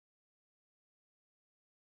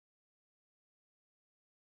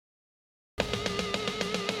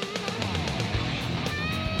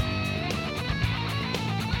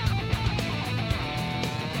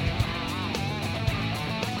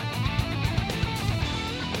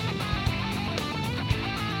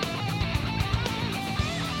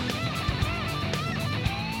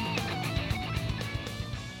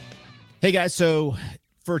Hey guys, so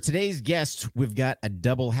for today's guest, we've got a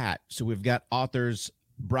double hat. So we've got authors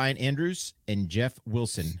Brian Andrews and Jeff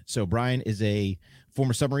Wilson. So Brian is a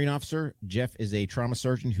former submarine officer. Jeff is a trauma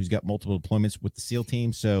surgeon who's got multiple deployments with the SEAL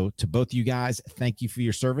team. So to both of you guys, thank you for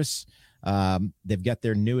your service. They've got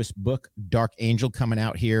their newest book, Dark Angel, coming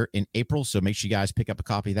out here in April. So make sure you guys pick up a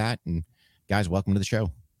copy of that. And guys, welcome to the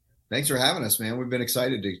show. Thanks for having us, man. We've been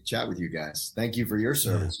excited to chat with you guys. Thank you for your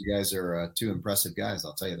service. You guys are two impressive guys.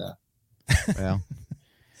 I'll tell you that. Well,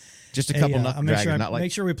 just a couple knuckle draggers. Not like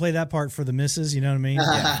make sure we play that part for the misses. You know what I mean?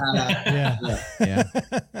 Yeah.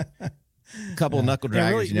 A couple of knuckle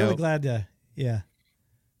draggers. Really glad to. Yeah.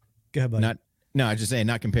 Go ahead, buddy. No, I was just saying,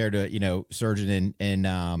 not compared to surgeon and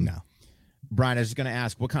no. Brian, I was just going to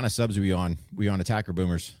ask, what kind of subs were you on? Were you on attack or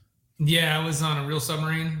boomers? Yeah, I was on a real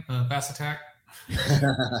submarine, fast attack.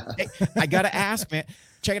 Hey, I got to ask, man.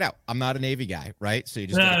 Check it out. I'm not a Navy guy, right? So you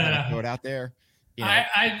just got to throw it out there. You know?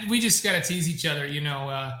 We just got to tease each other. You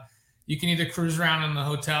can either cruise around in the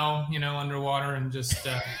hotel, underwater and just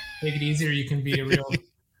take it easy, or you can be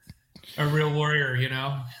a real warrior.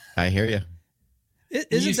 I hear you.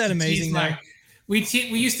 Isn't that amazing? We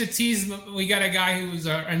used to tease. We got a guy who was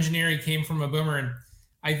our engineer. He came from a boomer, and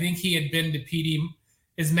I think he had been to PD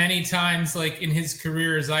as many times, like in his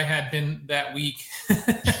career, as I had been that week.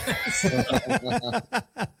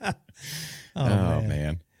 Oh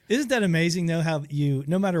man. Isn't that amazing though, how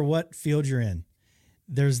no matter what field you're in,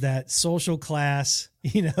 there's that social class,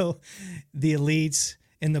 the elites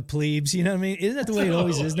and the plebes, you know what I mean? Isn't that the way it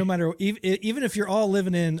always is? No matter, even if you're all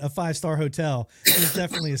living in a 5-star hotel, there's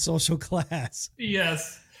definitely a social class.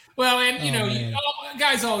 Yes. Well, and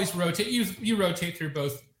guys always rotate. You rotate through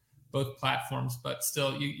both platforms, but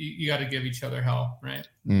still you got to give each other hell, right?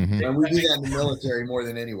 Mm-hmm. And we do that in the military more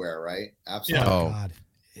than anywhere, right? Absolutely. Yeah. Oh God.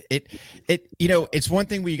 It's one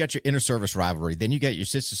thing where you got your inter service rivalry, then you got your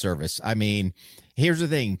sister service. I mean, here's the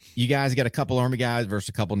thing: you guys got a couple Army guys versus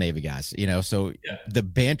a couple Navy guys. So the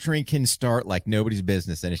bantering can start like nobody's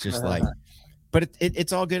business, and it's just like, but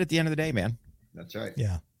it's all good at the end of the day, man. That's right.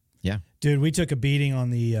 Yeah, dude. We took a beating on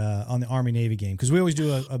the Army Navy game because we always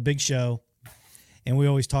do a big show, and we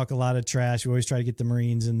always talk a lot of trash. We always try to get the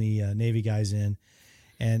Marines and the Navy guys in,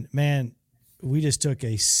 and man, we just took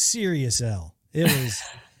a serious L. It was,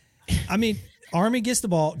 Army gets the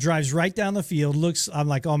ball, drives right down the field, I'm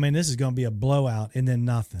like, oh man, this is going to be a blowout. And then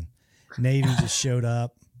nothing. Navy just showed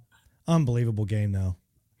up. Unbelievable game though.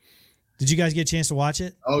 Did you guys get a chance to watch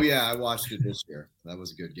it? Oh yeah. I watched it this year. That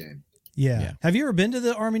was a good game. Yeah. Have you ever been to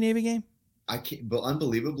the Army Navy game? I can't, but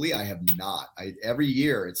unbelievably, I have not. Every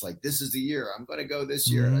year it's like, this is the year I'm going to go this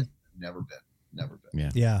year. Mm-hmm. And I've never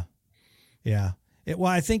been. Yeah.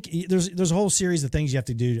 Well, I think there's a whole series of things you have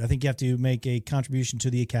to do. I think you have to make a contribution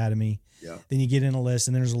to the academy. Yeah. Then you get in a list,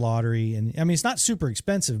 and then there's a lottery. And it's not super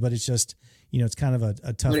expensive, but it's just, it's kind of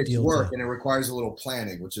a tough deal. It's work, and it requires a little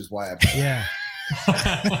planning, which is why Yeah.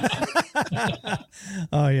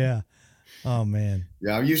 Oh yeah. Oh man.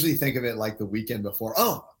 Yeah, I usually think of it like the weekend before.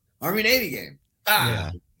 Oh, Army Navy game.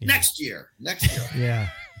 Next year. Yeah.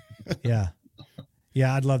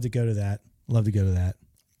 Yeah. I'd love to go to that.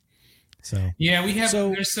 So yeah, we have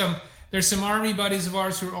there's some Army buddies of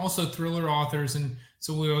ours who are also thriller authors, and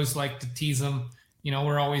so we always like to tease them.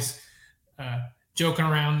 We're always joking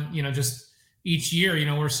around. Just each year,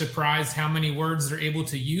 we're surprised how many words they're able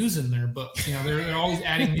to use in their books. They're always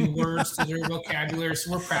adding new words to their vocabulary,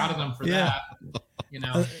 so we're proud of them for that.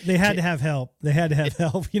 They had to have help.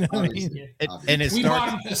 You know what I mean? We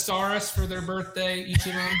bought them thesaurus for their birthday, each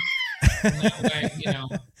of them. And that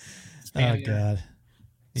way, oh God.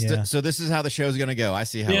 Yeah. So this is how the show's going to go. I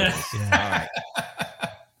see how it is. Yeah. All right.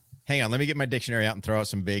 Hang on. Let me get my dictionary out and throw out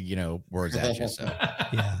some big, words at you. So.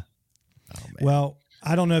 Yeah. Oh, man. Well,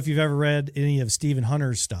 I don't know if you've ever read any of Stephen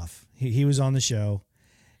Hunter's stuff. He was on the show,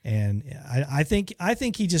 and I think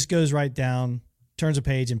he just goes right down, turns a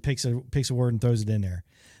page, and picks a word and throws it in there.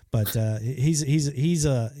 But he's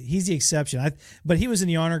the exception. But he was in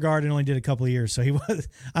the honor guard and only did a couple of years, so he was.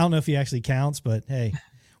 I don't know if he actually counts, but hey,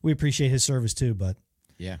 we appreciate his service too. But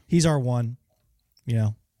yeah, he's our one.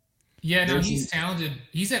 Yeah, no, he's talented.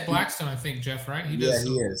 He's at Blackstone, I think, Jeff, right? He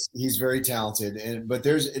is. He's very talented. But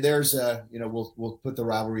there's we'll put the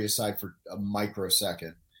rivalry aside for a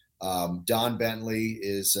microsecond. Don Bentley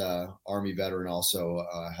is Army veteran, also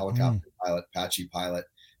a helicopter pilot, Apache pilot,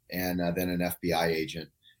 and then an FBI agent.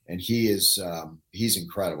 And he's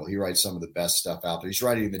incredible. He writes some of the best stuff out there. He's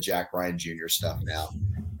writing the Jack Ryan Jr. stuff now.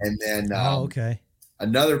 And then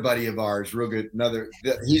another buddy of ours, real good.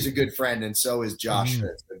 He's a good friend, and so is Josh.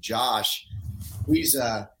 But Josh, he's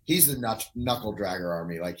the knuckle dragger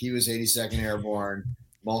Army. Like, he was 82nd Airborne.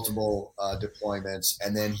 multiple deployments,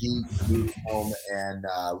 and then he moved home and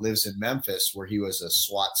lives in Memphis, where he was a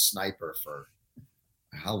SWAT sniper for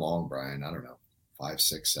how long, Brian? I don't know, 5,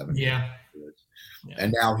 6, 7 years. Yeah.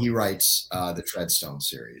 And now he writes the Treadstone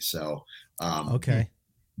series. So okay,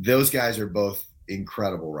 those guys are both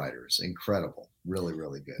incredible writers, incredible. Really,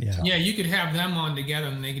 really good. Yeah, you could have them on together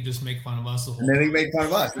and they could just make fun of us the whole time. And then they make fun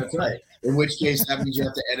of us. That's right. In which case, that means you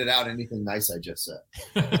have to edit out anything nice I just said.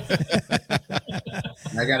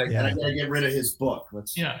 I gotta get rid of his book.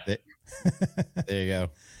 There you go.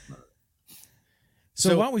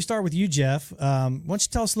 So why don't we start with you, Jeff? Why don't you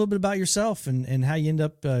tell us a little bit about yourself and how you end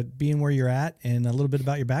up being where you're at, and a little bit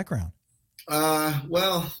about your background?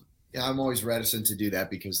 Well, yeah, I'm always reticent to do that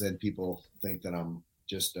because then people think that I'm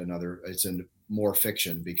just it's more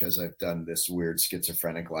fiction because I've done this weird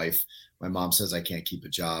schizophrenic life. My mom says I can't keep a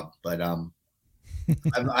job, but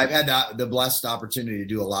I've had the blessed opportunity to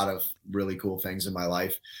do a lot of really cool things in my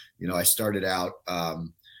life. You know, I started out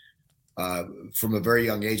from a very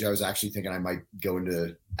young age. I was actually thinking I might go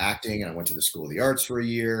into acting, and I went to the School of the Arts for a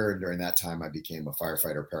year. And during that time, I became a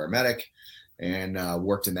firefighter paramedic and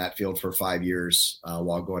worked in that field for 5 years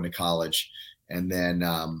while going to college. And then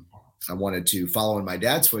I wanted to follow in my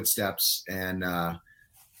dad's footsteps and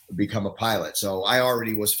become a pilot. So I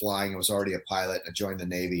already was flying. I was already a pilot. I joined the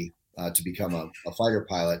Navy to become a fighter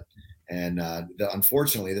pilot. And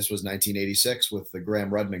unfortunately, this was 1986 with the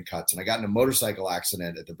Graham-Rudman cuts. And I got in a motorcycle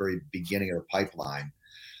accident at the very beginning of the pipeline.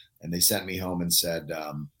 And they sent me home and said,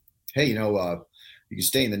 hey, you can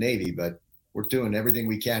stay in the Navy, but we're doing everything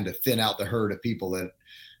we can to thin out the herd of people that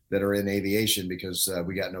are in aviation because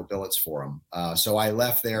we got no billets for them. So I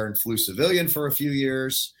left there and flew civilian for a few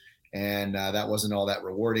years. And that wasn't all that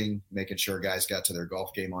rewarding, making sure guys got to their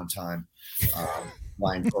golf game on time,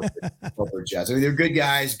 flying corporate jets. I mean, they're good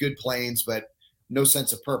guys, good planes, but no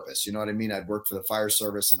sense of purpose. You know what I mean? I'd worked for the fire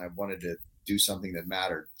service and I wanted to do something that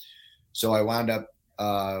mattered. So I wound up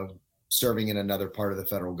serving in another part of the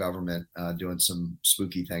federal government, doing some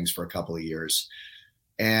spooky things for a couple of years.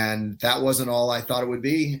 And that wasn't all I thought it would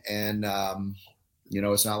be. And,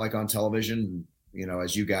 it's not like on television,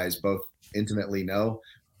 as you guys both intimately know,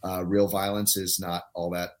 real violence is not all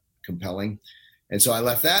that compelling. And so I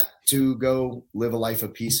left that to go live a life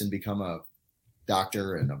of peace and become a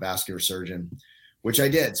doctor and a vascular surgeon, which I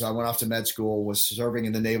did. So I went off to med school, was serving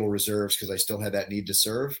in the Naval Reserves because I still had that need to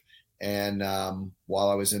serve. And while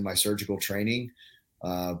I was in my surgical training,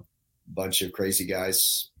 a bunch of crazy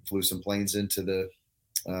guys flew some planes into the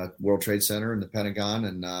World Trade Center and the Pentagon.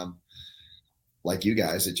 And like you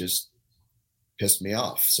guys, it just pissed me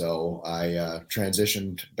off. So I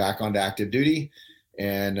transitioned back onto active duty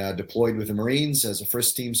and deployed with the Marines as a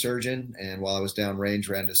first team surgeon. And while I was downrange,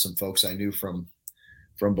 ran into some folks I knew from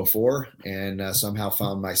before, and somehow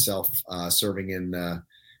found myself serving in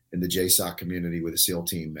the JSOC community with a SEAL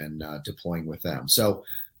team and deploying with them. So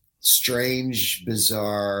strange,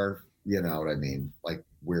 bizarre, you know what I mean? Like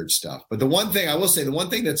weird stuff. But the one thing I will say, the one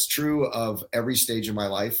thing that's true of every stage of my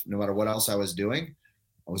life, no matter what else I was doing,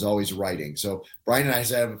 I was always writing. So Brian and I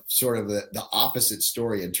have sort of the opposite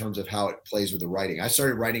story in terms of how it plays with the writing. I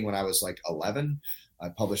started writing when I was like 11. I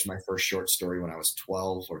published my first short story when I was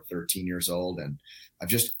 12 or 13 years old. And I've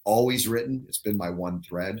just always written. It's been my one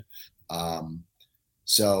thread.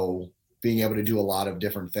 So being able to do a lot of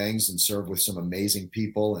different things and serve with some amazing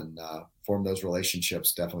people and form those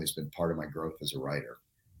relationships definitely has been part of my growth as a writer.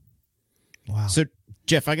 Wow. So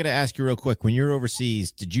Jeff, I got to ask you real quick, when you're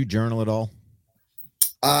overseas, did you journal at all?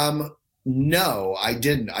 No, I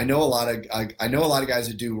didn't. I know a lot of guys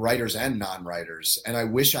that do, writers and non-writers, and I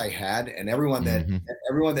wish I had. And everyone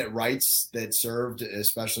that writes that served,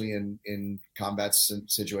 especially in combat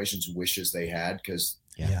situations, wishes they had, because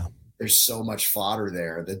there's so much fodder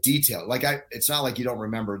there. The detail, it's not like you don't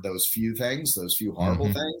remember those few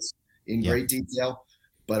horrible things in great detail,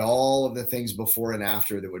 but all of the things before and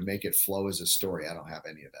after that would make it flow as a story. I don't have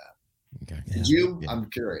any of that. Okay. Did you? Yeah. I'm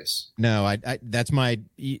curious. No, I that's my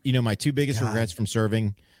two biggest regrets from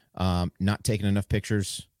serving, not taking enough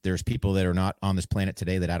pictures. There's people that are not on this planet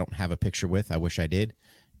today that I don't have a picture with. I wish I did.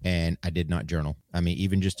 And I did not journal. I mean,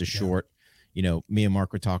 even just a short, me and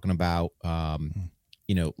Mark were talking about,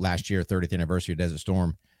 last year, 30th anniversary of Desert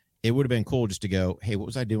Storm. It would have been cool just to go, hey, what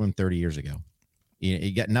was I doing 30 years ago?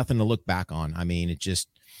 You got nothing to look back on. I mean, it just,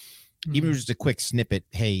 even if it was just a quick snippet,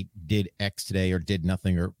 hey, did X today or did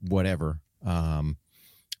nothing or whatever.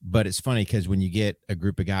 But it's funny because when you get a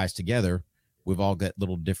group of guys together, we've all got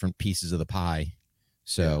little different pieces of the pie.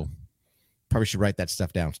 So probably should write that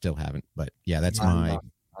stuff down. Still haven't. But yeah, that's I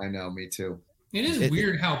know, me too. It is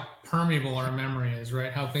weird how permeable our memory is,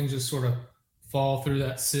 right? How things just sort of fall through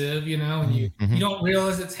that sieve, and you don't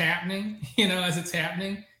realize it's happening, as it's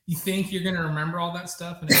happening. You think you're going to remember all that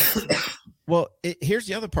stuff. Well, here's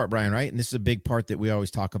the other part, Brian, right? And this is a big part that we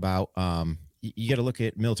always talk about. You got to look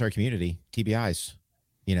at military community, TBIs,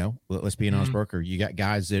 let's be an honest broker. You got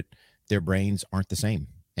guys that their brains aren't the same,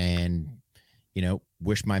 and,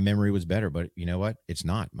 wish my memory was better, but you know what? It's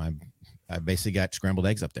not. I basically got scrambled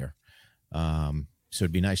eggs up there. So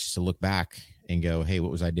it'd be nice just to look back and go, hey,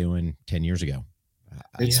 what was I doing 10 years ago?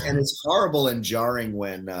 And it's horrible and jarring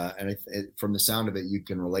when, from the sound of it, you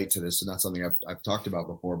can relate to this. And that's something I've talked about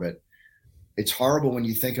before, but it's horrible when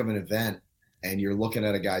you think of an event and you're looking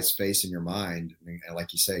at a guy's face in your mind, and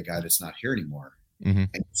like you say, a guy that's not here anymore, and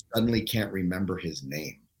you suddenly can't remember his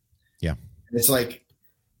name. Yeah. And it's like,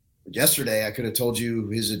 yesterday I could have told you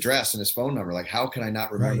his address and his phone number. Like, how can I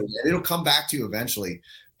not remember? Right. It'll come back to you eventually,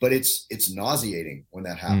 but it's nauseating when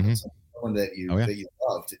that happens. Someone that you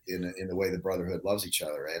loved in the way the brotherhood loves each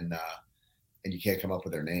other, and you can't come up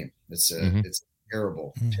with their name. It's a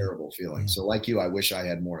terrible, terrible feeling. So like you, I wish I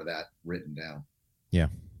had more of that written down. Yeah.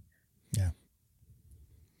 Yeah.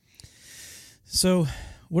 So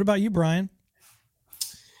what about you, Brian?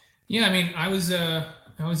 Yeah. I mean, I was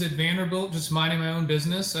at Vanderbilt just minding my own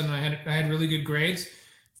business, and I had really good grades,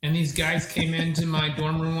 and these guys came into my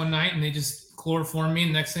dorm room one night and they just chloroformed me.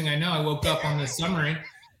 And next thing I know, I woke up on the submarine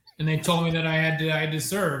and they told me that I had to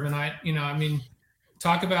serve. And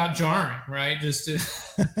talk about jarring, right? Just to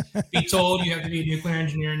be told you have to be a nuclear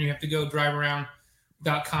engineer and you have to go drive around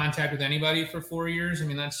without contact with anybody for 4 years. I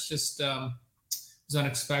mean, that's just was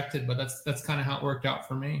unexpected, but that's kind of how it worked out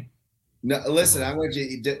for me. No, listen, I want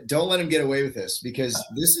you, don't let him get away with this, because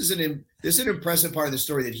this is an impressive part of the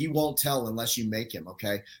story that he won't tell unless you make him.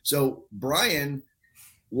 Okay. So Brian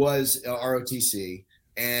was ROTC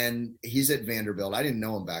and he's at Vanderbilt. I didn't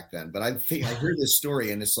know him back then, but I heard this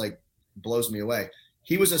story and it's like blows me away.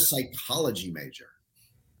 He was a psychology major.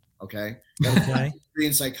 Okay. Okay.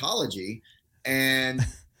 In psychology, and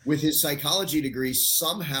with his psychology degree,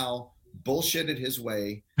 somehow bullshitted his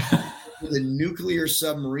way to the nuclear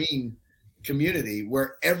submarine community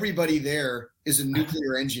where everybody there is a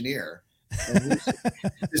nuclear engineer. And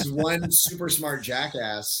this one super smart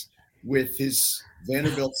jackass with his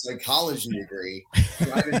Vanderbilt psychology degree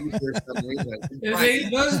driving nuclear submarine.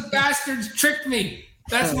 Those bastards tricked me.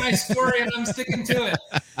 That's my story, and I'm sticking to it.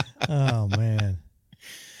 Oh man.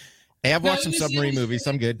 Hey, I've watched some submarine movies.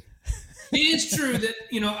 I'm good. It is true that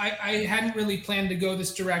I hadn't really planned to go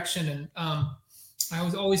this direction, and I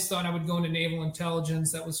always thought I would go into naval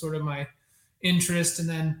intelligence. That was sort of my interest, and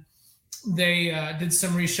then they did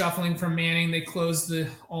some reshuffling from Manning. They closed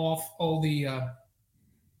all the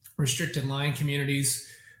restricted line communities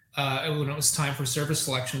when it was time for service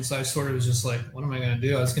selection. So I sort of was just like, what am I going to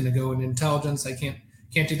do? I was going to go into intelligence. I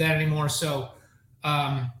can't do that anymore. So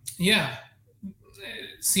it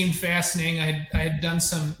seemed fascinating. I had done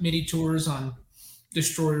some MIDI tours on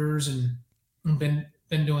destroyers and been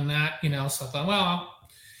doing that, so I thought, well,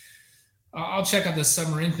 I'll check out this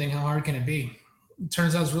submarine thing. How hard can it be? It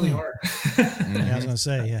turns out it's really hard. Yeah, I was going to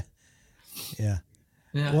say, yeah.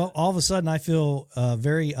 Well, all of a sudden I feel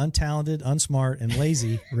very untalented, unsmart, and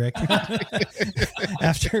lazy, Rick,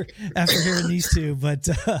 after hearing these two. But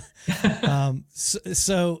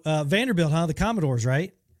so Vanderbilt, huh? The Commodores,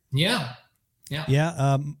 right? Yeah.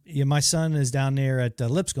 My son is down there at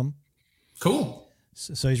Lipscomb. Cool.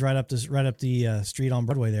 So he's right up the street on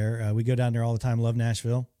Broadway there. We go down there all the time. Love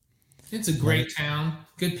Nashville. It's a great town.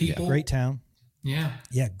 Good people. Yeah, great town. Yeah.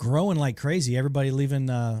 Yeah, growing like crazy. Everybody leaving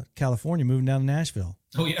California, moving down to Nashville.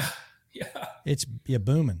 Oh yeah. Yeah. It's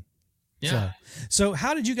booming. Yeah. So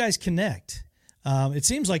how did you guys connect? It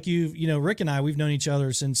seems like Rick and I, we've known each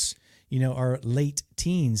other since our late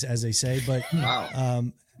teens, as they say. But wow.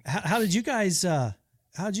 How did you guys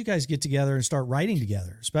get together and start writing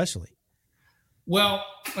together, especially? Well,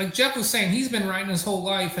 like Jeff was saying, he's been writing his whole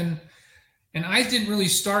life, and I didn't really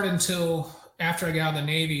start until after I got out of the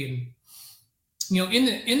Navy. And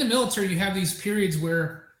in the military, you have these periods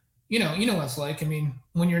where you know what it's like. I mean,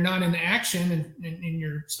 when you're not in action and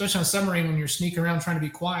you're, especially on a submarine, when you're sneaking around trying to be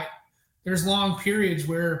quiet, there's long periods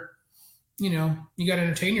where you got to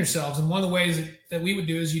entertain yourselves. And one of the ways that we would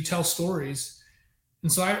do is you tell stories.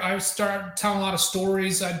 And so I started telling a lot of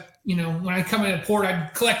stories. When I come into port,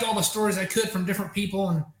 I'd collect all the stories I could from different people,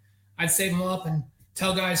 and I'd save them up and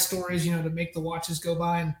tell guys stories, to make the watches go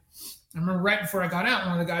by. And I remember right before I got out,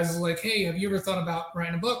 one of the guys was like, "Hey, have you ever thought about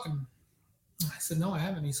writing a book?" And I said, "No, I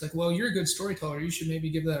haven't." He's like, "Well, you're a good storyteller. You should maybe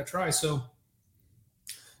give that a try." So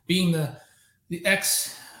being the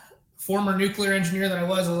former nuclear engineer that I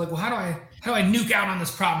was like, well, how do I nuke out on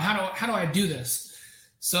this problem? How do I do this?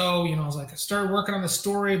 So, I was like, I started working on the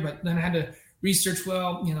story, but then I had to research,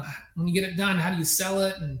 well, when you get it done, how do you sell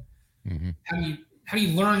it? And how do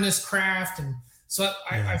you learn this craft? And so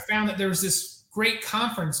I found that there was this great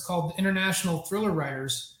conference called the International Thriller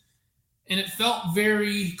Writers, and it felt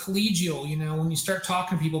very collegial. When you start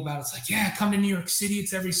talking to people about it, it's like, yeah, come to New York City.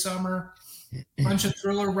 It's every summer. A bunch of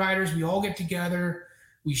thriller writers. We all get together.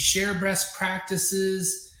 We share best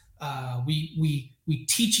practices. We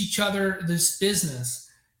teach each other this business.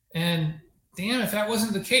 And damn, if that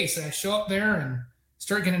wasn't the case, I show up there and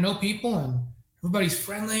start getting to know people, and everybody's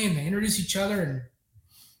friendly and they introduce each other,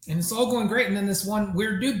 and it's all going great. And then this one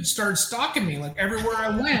weird dude started stalking me. Like everywhere I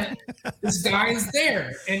went, this guy is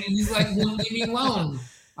there, and he's like, won't leave me alone.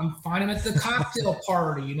 I'm finding him at the cocktail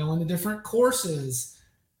party, in the different courses,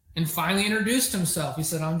 and finally introduced himself. He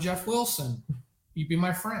said, I'm Jeff Wilson. You be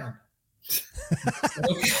my friend.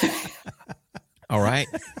 Okay. All right.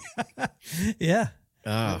 Yeah.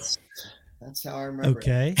 That's how I remember.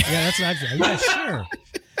 Okay. Yeah, that's what yeah, sure.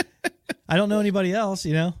 I don't know anybody else,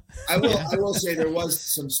 I will say there was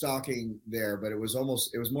some stalking there, but it was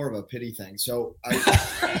more of a pity thing. So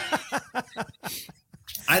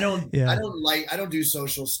I don't do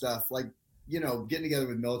social stuff like, getting together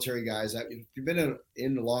with military guys. If you've been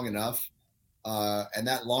in long enough, and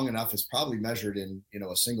that long enough is probably measured in,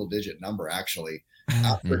 a single digit number, actually.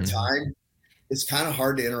 After time, it's kind of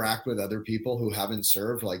hard to interact with other people who haven't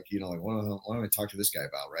served. Like, what do I talk to this guy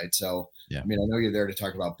about? Right. So, yeah. I know you're there to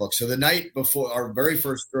talk about books. So the night before our very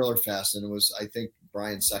first Thriller Fest, and it was, I think,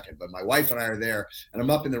 Brian's second, but my wife and I are there, and I'm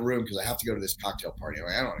up in the room because I have to go to this cocktail party. I'm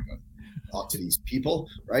like, I don't want to go talk to these people.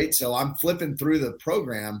 Right. So I'm flipping through the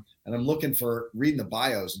program, and I'm reading the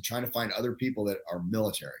bios and trying to find other people that are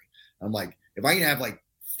military. I'm like, if I can have like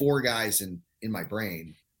 4 guys in my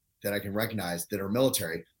brain that I can recognize that are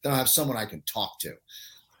military, then I'll have someone I can talk to.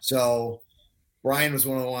 So Brian was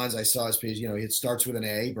one of the ones I saw his page. It starts with an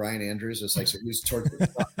A, Brian Andrews. It's like, so he was towards the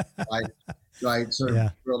front. I sort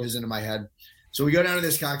of drilled his into my head. So we go down to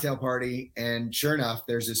this cocktail party, and sure enough,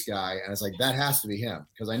 there's this guy. And it's like, that has to be him,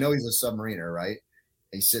 because I know he's a submariner, right?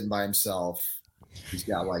 And he's sitting by himself. He's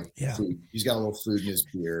got food. He's got a little food in his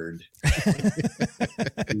beard.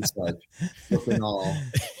 He's like looking all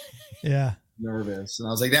nervous. And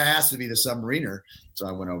I was like, that has to be the submariner. So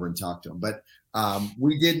I went over and talked to him. But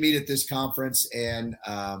we did meet at this conference, and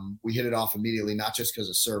we hit it off immediately, not just because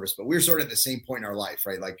of service, but we were sort of at the same point in our life,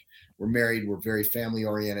 right? Like, we're married, we're very family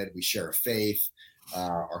oriented, we share a faith,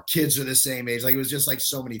 our kids are the same age. Like, it was just like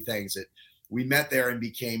so many things that we met there and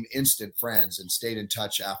became instant friends and stayed in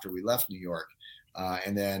touch after we left New York.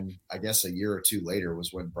 And then I guess a year or 2 later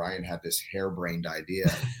was when Brian had this harebrained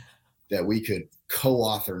idea that we could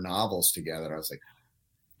co-author novels together. I was like,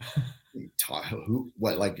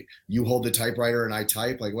 what, like, you hold the typewriter and I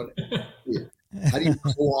type? Like, what? How do you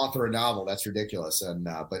co-author a novel? That's ridiculous. And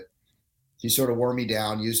but he sort of wore me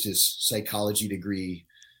down, used his psychology degree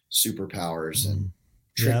superpowers, and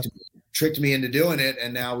tricked me into doing it.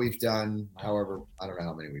 And now we've done, however, I don't know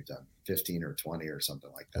how many we've done, 15 or 20 or something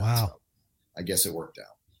like that. Wow. So I guess it worked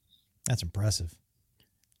out. That's impressive.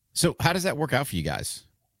 So how does that work out for you guys?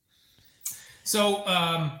 So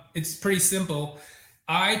it's pretty simple.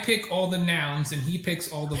 I pick all the nouns and he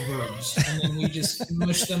picks all the verbs, and then we just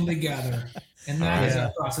mush them together. And that is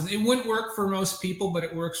our process. It wouldn't work for most people, but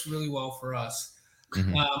it works really well for us.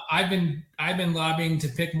 Mm-hmm. I've been lobbying to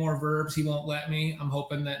pick more verbs. He won't let me. I'm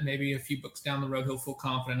hoping that maybe a few books down the road he'll feel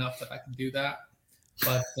confident enough that I can do that.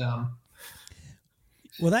 But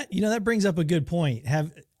well, that brings up a good point.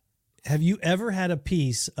 Have you ever had a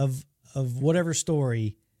piece of whatever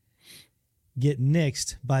story get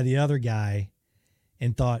nixed by the other guy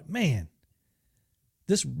and thought, man,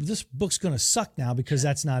 this book's going to suck now because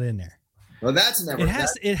that's not in there? Well, that's never.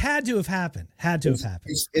 It had to have happened.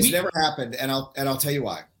 It's never happened, and I'll tell you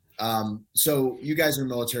why. So you guys are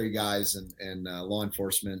military guys and law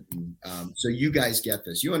enforcement, and so you guys get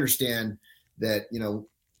this. You understand that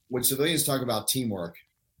when civilians talk about teamwork,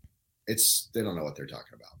 they don't know what they're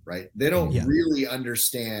talking about, right? They don't really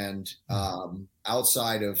understand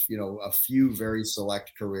outside of a few very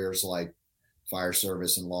select careers like fire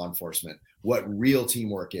service and law enforcement what real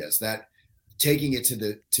teamwork is. That taking it to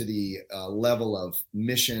the level of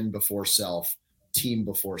mission before self, team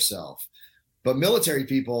before self. But military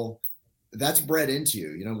people, that's bred into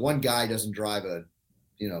you. One guy doesn't drive a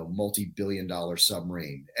multi-billion-dollar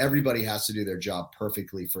submarine. Everybody has to do their job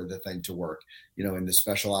perfectly for the thing to work. In the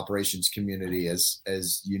special operations community, as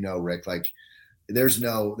Rick, like there's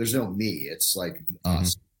no me. It's like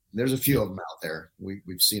us. There's a few of them out there.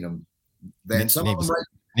 We've seen them. Then some of them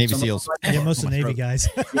Navy SEALs. Yeah, most of the Navy guys.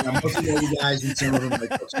 Most of the Navy guys and some of them.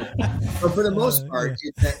 But for the most part,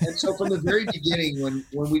 and so from the very beginning,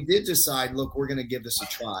 when we did decide, look, we're going to give this a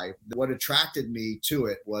try, what attracted me to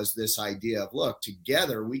it was this idea of, look,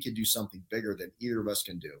 together we could do something bigger than either of us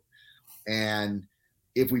can do. And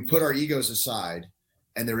if we put our egos aside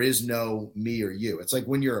and there is no me or you, it's like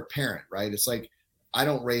when you're a parent, right? It's like, I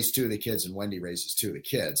don't raise two of the kids and Wendy raises two of the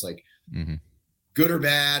kids, like good or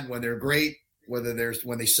bad, when they're great, when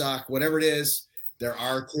they suck, whatever it is, they're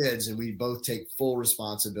our kids and we both take full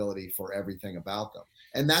responsibility for everything about them.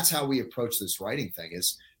 And that's how we approach this writing thing,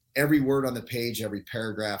 is every word on the page, every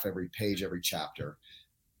paragraph, every page, every chapter,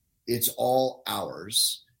 it's all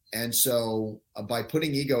ours. And so by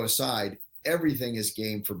putting ego aside, everything is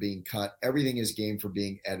game for being cut. Everything is game for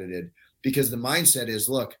being edited, because the mindset is,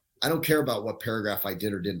 look, I don't care about what paragraph I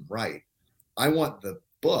did or didn't write. I want the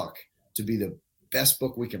book to be the best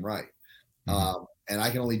book we can write. And I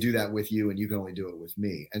can only do that with you, and you can only do it with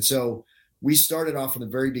me. And so we started off from the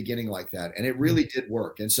very beginning like that, and it really did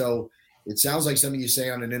work. And so it sounds like something you say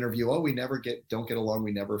on an interview, oh, we don't get along.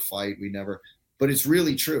 We never fight. But it's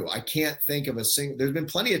really true. I can't think of there's been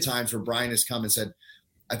plenty of times where Brian has come and said,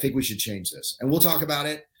 I think we should change this, and we'll talk about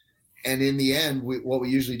it. And in the end, what we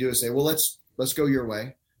usually do is say, well, let's go your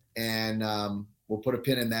way. And we'll put a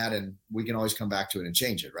pin in that, and we can always come back to it and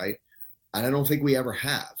change it. Right. And I don't think we ever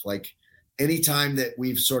have. Like, anytime that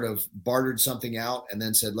we've sort of bartered something out and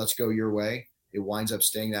then said, let's go your way, it winds up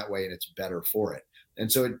staying that way, and it's better for it.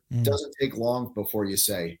 And so it doesn't take long before you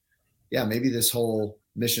say, yeah, maybe this whole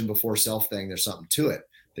mission before self thing, there's something to it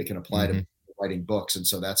that can apply to writing books. And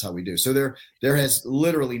so that's how we do. So there has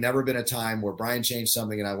literally never been a time where Brian changed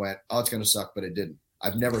something and I went, oh, it's going to suck, but it didn't.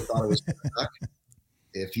 I've never thought it was going to suck.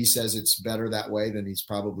 If he says it's better that way, then he's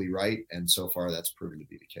probably right. And so far that's proven to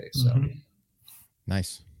be the case. So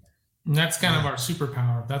Nice. And that's kind of our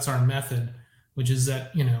superpower. That's our method, which is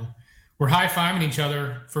that, we're high-fiving each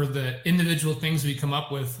other for the individual things we come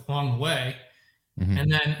up with along the way.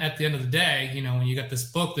 And then at the end of the day, when you got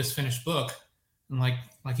this finished book, and like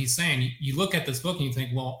he's saying, you look at this book and you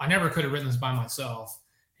think, well, I never could have written this by myself.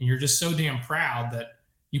 And you're just so damn proud that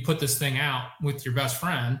you put this thing out with your best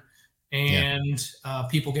friend, and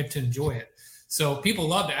people get to enjoy it. So people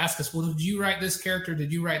love to ask us, well, did you write this character?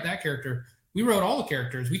 Did you write that character? We wrote all the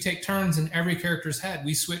characters. We take turns in every character's head.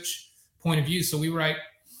 We switch point of view. So we write,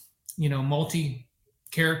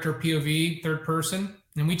 multi-character POV, third person,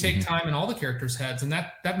 and we take time in all the characters' heads. And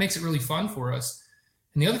that makes it really fun for us.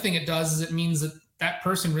 And the other thing it does is it means that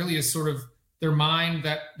person really is sort of their mind,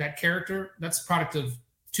 that character, that's a product of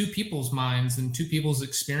two people's minds and two people's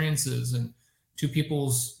experiences and two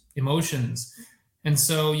people's emotions. And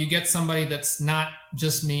so you get somebody that's not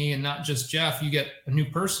just me and not just Jeff, you get a new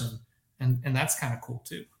person. And that's kind of cool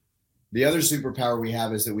too. The other superpower we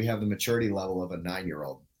have is that we have the maturity level of a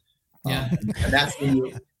 9-year-old. Yeah.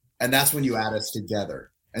 And that's when you add us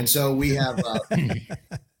together. And so we have,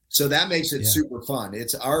 so that makes it super fun.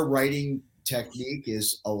 It's our writing technique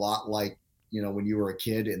is a lot like, when you were a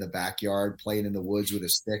kid in the backyard playing in the woods with a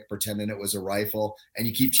stick, pretending it was a rifle, and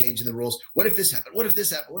you keep changing the rules. What if this happened? What if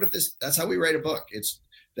this happened? What if this? That's how we write a book. It's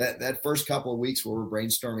that first couple of weeks where we're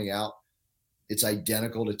brainstorming out, it's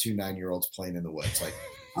identical to two 9-year-olds playing in the woods. Like,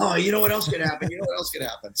 oh, you know what else could happen? You know what else could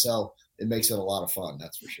happen? So it makes it a lot of fun.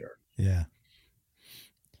 That's for sure. Yeah.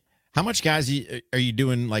 How much, guys, are you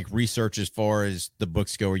doing like research as far as the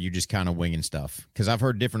books go, or are you just kind of winging stuff? Because I've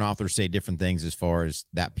heard different authors say different things as far as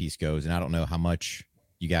that piece goes, and I don't know how much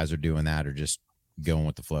you guys are doing that or just going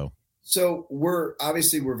with the flow. So we're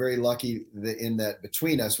very lucky in that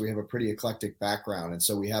between us, we have a pretty eclectic background. And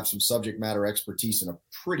so we have some subject matter expertise in a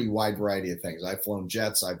pretty wide variety of things. I've flown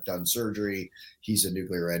jets. I've done surgery. He's a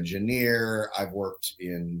nuclear engineer. I've worked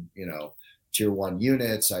in, tier 1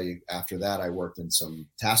 units. After that, I worked in some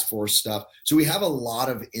task force stuff. So we have a lot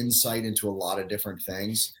of insight into a lot of different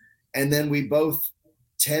things. And then we both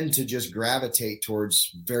tend to just gravitate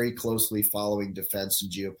towards very closely following defense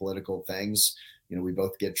and geopolitical things. We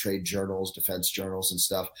both get trade journals, defense journals and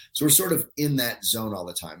stuff. So we're sort of in that zone all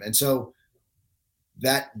the time. And so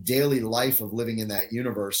that daily life of living in that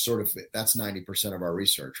universe, that's 90% of our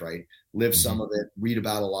research, right? Live some of it, read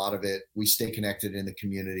about a lot of it. We stay connected in the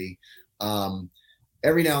community.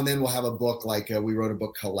 Every now and then we'll have a book, like we wrote a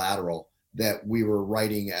book, Collateral, that we were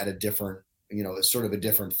writing at a different, sort of a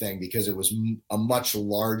different thing, because it was a much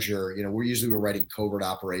larger, we're writing covert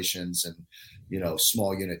operations and,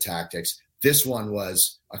 small unit tactics. This one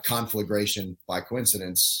was a conflagration, by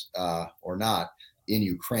coincidence or not, in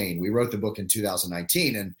Ukraine. We wrote the book in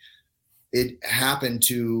 2019, and it happened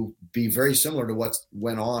to be very similar to what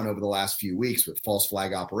went on over the last few weeks with false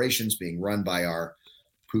flag operations being run by our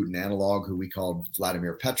Putin analog, who we called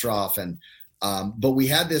Vladimir Petrov. And but we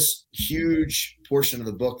had this huge portion of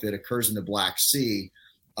the book that occurs in the Black Sea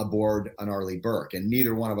aboard an Arleigh Burke, and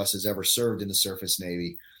neither one of us has ever served in the surface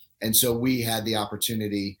Navy. And so we had the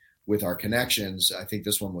opportunity with our connections. I think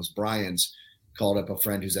this one was Brian's, called up a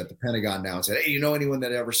friend who's at the Pentagon now and said, "Hey, you know anyone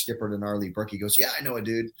that ever skippered an Arleigh Burke?" He goes, "Yeah, I know a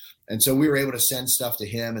dude." And so we were able to send stuff to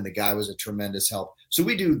him, and the guy was a tremendous help. So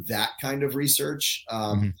we do that kind of research,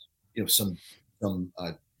 you know, some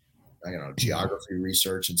I don't know, geography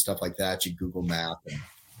research and stuff like that. You Google map and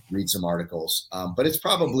read some articles, but it's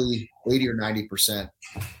probably 80 or 90%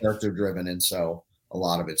 character driven, and so a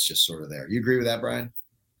lot of it's just sort of there. You agree with that, Brian?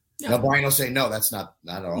 Yeah. Now, Brian will say, "No, that's not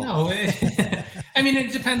at all." No, I mean,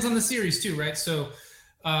 it depends on the series too, right? So,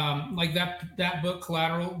 like that book,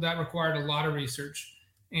 Collateral, that required a lot of research,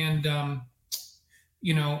 and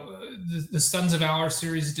you know, the Sons of Valor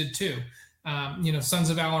series did too. You know,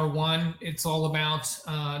 Sons of Valor 1, it's all about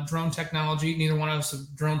drone technology. Neither one of us are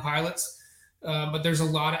drone pilots, but there's a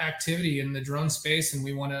lot of activity in the drone space, and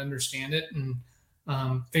we want to understand it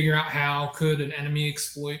and figure out how could an enemy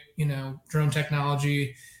exploit, you know, drone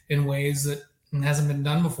technology in ways that hasn't been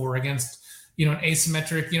done before against, you know, an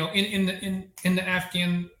asymmetric, you know, in the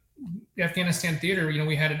Afghanistan theater, you know,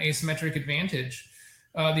 we had an asymmetric advantage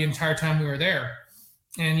the entire time we were there.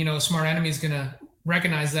 And, you know, a smart enemy is going to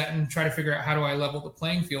recognize that and try to figure out, how do I level the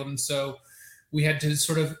playing field? And so we had to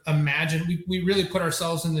sort of imagine, we really put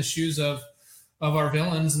ourselves in the shoes of our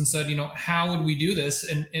villains and said, you know, how would we do this?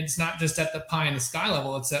 And it's not just at the pie in the sky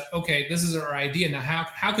level. It's that, okay, this is our idea. Now,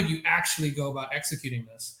 how could you actually go about executing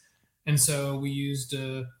this? And so we used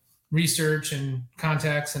research and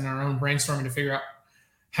context and our own brainstorming to figure out,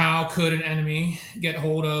 how could an enemy get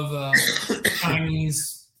hold of a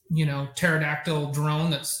Chinese, you know, pterodactyl drone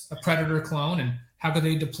that's a Predator clone, and how could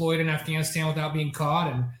they deploy it in Afghanistan without being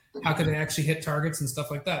caught, and how could they actually hit targets and stuff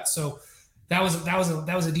like that? So that was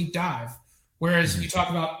a deep dive. Whereas you talk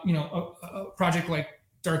about, you know, a project like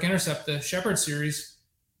Dark Intercept, the Shepherd series,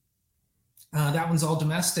 that one's all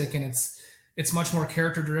domestic, and it's much more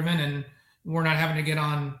character driven, and we're not having to get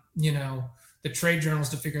on, you know, the trade journals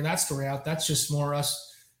to figure that story out. That's just more us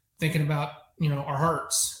thinking about, you know, our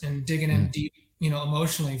hearts and digging in deep, you know,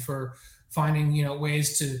 emotionally for finding, you know,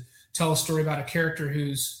 ways to tell a story about a character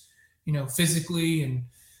who's, you know, physically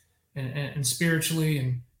and spiritually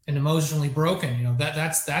and emotionally broken. You know,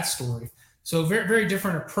 that's that story. So very, very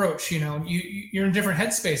different approach. You know, you're in different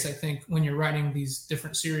headspace, I think, when you're writing these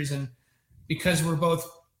different series. And because we're both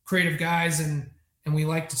creative guys and we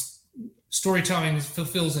like to, storytelling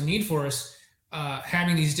fulfills a need for us,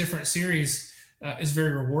 having these different series is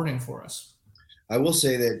very rewarding for us. I will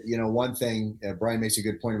say that, you know, one thing, Brian makes a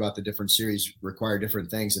good point about the different series require different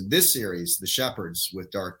things. In this series, The Shepherds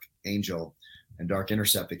with Dark Angel and Dark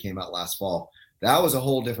Intercept that came out last fall, that was a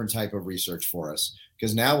whole different type of research for us,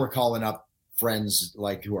 because now we're calling up friends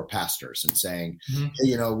like who are pastors and saying, hey,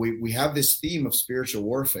 you know, we have this theme of spiritual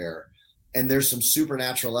warfare, and there's some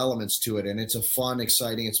supernatural elements to it, and it's a fun,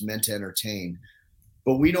 exciting, it's meant to entertain,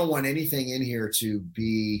 but we don't want anything in here to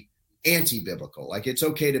be anti-biblical. Like, it's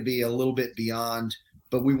okay to be a little bit beyond,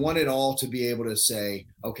 but we want it all to be able to say,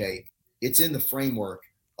 okay, it's in the framework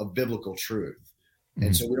of biblical truth.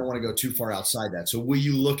 And so we don't want to go too far outside that. So will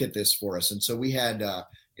you look at this for us? And so we had,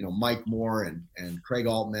 you know, Mike Moore and Craig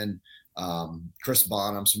Altman, Chris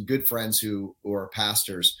Bonham, some good friends who are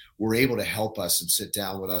pastors, were able to help us and sit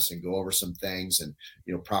down with us and go over some things and,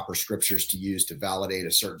 you know, proper scriptures to use to validate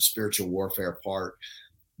a certain spiritual warfare part.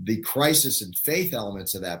 The crisis and faith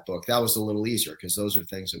elements of that book, that was a little easier, because those are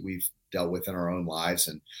things that we've dealt with in our own lives.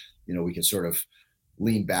 And, you know, we can sort of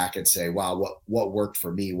lean back and say, wow, what worked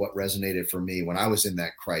for me? What resonated for me when I was in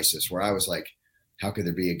that crisis where I was like, how could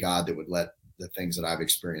there be a God that would let the things that I've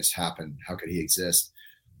experienced happen? How could he exist?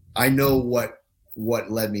 I know what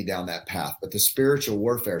led me down that path, but the spiritual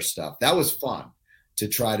warfare stuff, that was fun to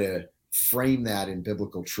try to frame that in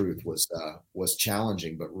biblical truth was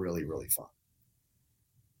challenging, but really, really fun.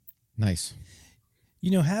 Nice. You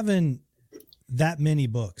know, having that many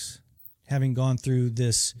books, having gone through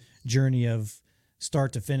this journey of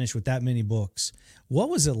start to finish with that many books, what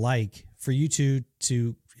was it like for you two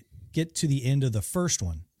to get to the end of the first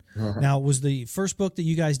one? Now, was the first book that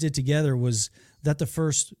you guys did together, was that the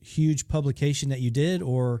first huge publication that you did,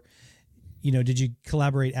 or, you know, did you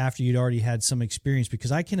collaborate after you'd already had some experience?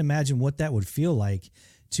 Because I can imagine what that would feel like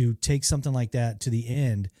to take something like that to the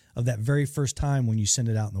end of that very first time when you send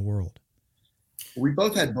it out in the world. We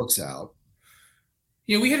both had books out.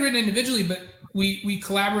 Yeah, we had written individually, but we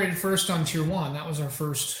collaborated first on Tier 1. That was our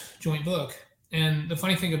first joint book. And the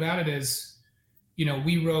funny thing about it is, you know,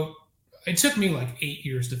 we wrote it took me like 8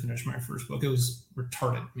 years to finish my first book. It was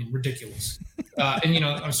retarded. I mean, ridiculous. And,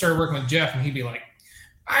 I started working with Jeff, and he'd be like,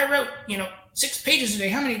 I wrote, 6 pages a day.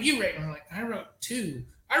 How many did you write? And I'm like, I wrote 2.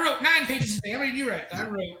 I wrote 9 pages a day. How many did you write? I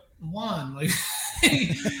wrote 1. Like,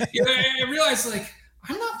 I realized, like,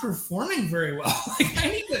 I'm not performing very well. Like,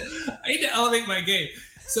 I need to elevate my game.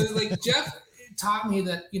 So, like, Jeff taught me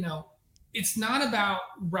that, it's not about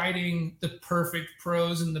writing the perfect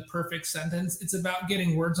prose and the perfect sentence. It's about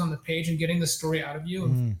getting words on the page and getting the story out of you,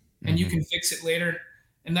 and you can fix it later.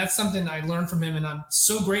 And that's something I learned from him, and I'm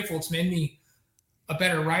so grateful. It's made me a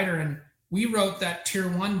better writer. And we wrote that Tier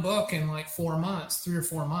 1 book in like 4 months, 3 or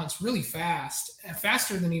 4 months, really fast,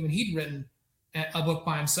 faster than even he'd written a book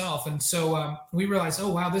by himself. And so we realized,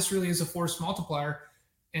 oh wow, this really is a force multiplier.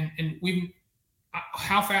 And we,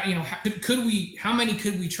 how fast, how many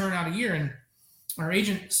could we churn out a year? And our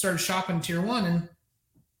agent started shopping Tier 1, and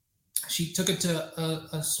she took it to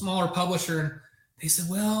a smaller publisher, and they said,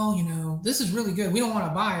 well, this is really good. We don't want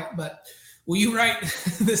to buy it, but will you write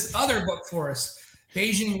this other book for us,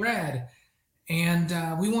 Beijing Red?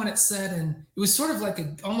 And we want it set, and it was sort of like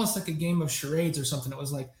almost like a game of charades or something. It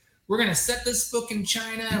was like, we're going to set this book in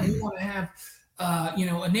China, and we want to have,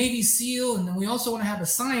 a Navy SEAL, and then we also want to have a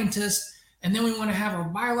scientist, and then we want to have a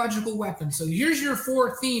biological weapon. So here's your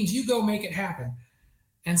 4 themes. You go make it happen.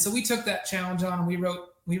 And so we took that challenge on, and we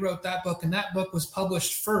wrote that book, and that book was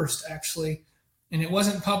published first, actually. And it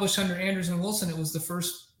wasn't published under Andrews and Wilson. It was the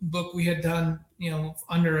first book we had done,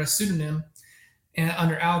 under a pseudonym and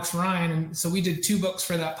under Alex Ryan. And so we did 2 books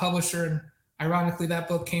for that publisher. And ironically, that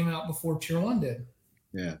book came out before Tier 1 did.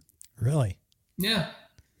 Yeah. Really? Yeah.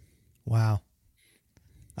 Wow.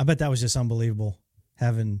 I bet that was just unbelievable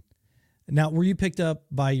Now, were you picked up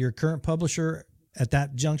by your current publisher at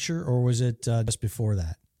that juncture, or was it just before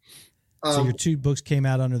that? So your 2 books came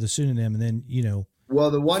out under the pseudonym, and then, Well,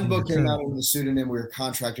 the one book came out under the pseudonym. We were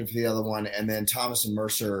contracted for the other one. And then Thomas and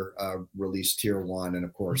Mercer released Tier 1. And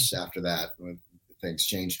of course, after that, things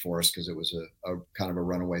changed for us because it was a kind of a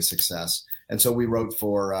runaway success. And so we wrote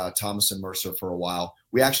for Thomas and Mercer for a while.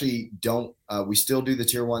 We actually we still do the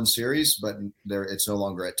Tier 1 series, but it's no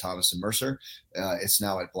longer at Thomas and Mercer. It's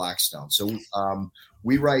now at Blackstone. So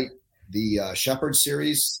we write the Shepherd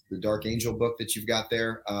series, the Dark Angel book that you've got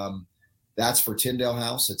there. That's for Tyndale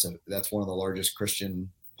House. That's one of the largest Christian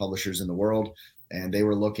publishers in the world. And they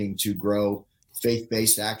were looking to grow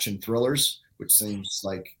faith-based action thrillers, which seems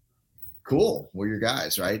like cool. We're your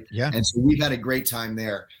guys, right? Yeah. And so we've had a great time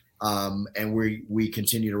there. And we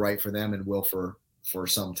continue to write for them and will for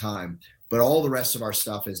some time. But all the rest of our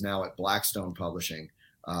stuff is now at Blackstone Publishing,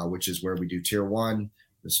 which is where we do Tier 1,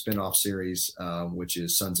 the spinoff series, which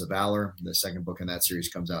is Sons of Valor. The second book in that series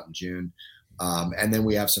comes out in June. And then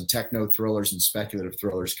we have some techno thrillers and speculative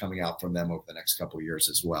thrillers coming out from them over the next couple of years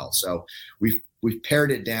as well. So we've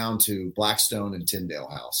pared it down to Blackstone and Tyndale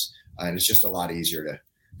House. And it's just a lot easier to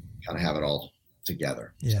kind of have it all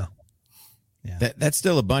together. Yeah. Yeah. That's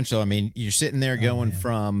still a bunch though. I mean, you're sitting there going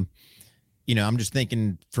from, I'm just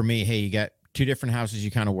thinking for me, hey, you got 2 different houses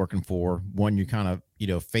you kind of working for. One, you kind of,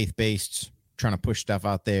 faith-based, trying to push stuff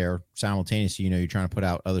out there simultaneously, you're trying to put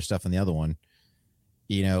out other stuff in the other one.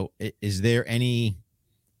 Is there any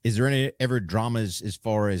ever dramas as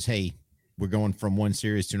far as, hey, we're going from one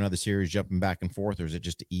series to another series, jumping back and forth, or is it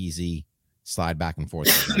just an easy slide back and forth?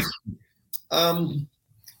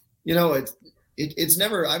 It's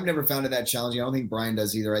never, I've never found it that challenging. I don't think Brian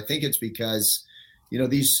does either. I think it's because,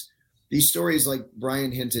 these stories, like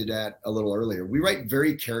Brian hinted at a little earlier, we write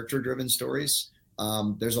very character driven stories.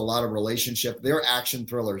 There's a lot of relationship. They're action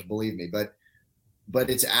thrillers, believe me, but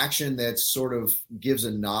it's action that sort of gives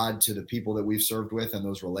a nod to the people that we've served with and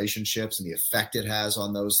those relationships and the effect it has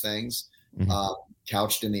on those things,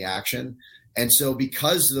 couched in the action. And so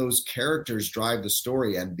because those characters drive the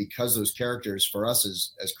story, and because those characters for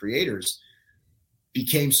us as creators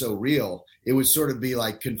became so real, it would sort of be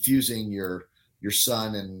like confusing your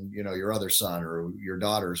son and, your other son or your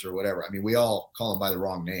daughters or whatever. I mean, we all call them by the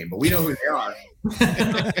wrong name, but we know who they are.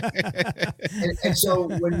 and so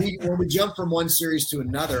when we jump from one series to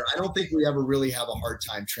another, I don't think we ever really have a hard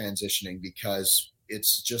time transitioning, because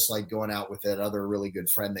it's just like going out with that other really good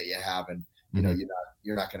friend that you have. And,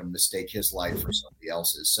 you're not going to mistake his life for somebody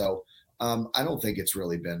else's. So I don't think it's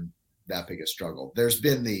really been that big a struggle. There's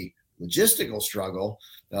been the logistical struggle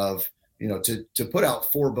of, to put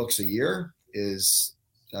out 4 books a year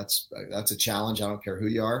that's a challenge. I don't care who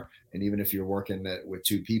you are. And even if you're working with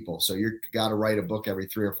 2 people, so you got to write a book every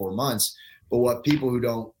 3 or 4 months. But what people who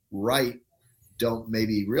don't write don't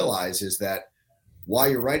maybe realize is that while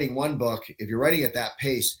you're writing one book, if you're writing at that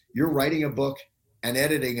pace, you're writing a book and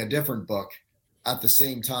editing a different book at the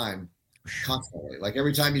same time constantly. Like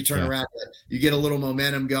every time you turn around, you get a little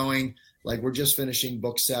momentum going. Like we're just finishing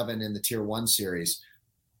book 7 in the Tier 1 series.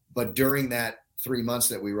 But during that 3 months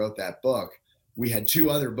that we wrote that book, we had 2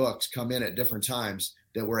 other books come in at different times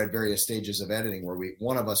that were at various stages of editing, where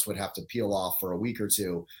one of us would have to peel off for a week or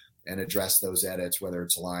 2 and address those edits, whether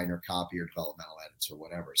it's line or copy or developmental edits or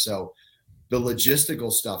whatever. So the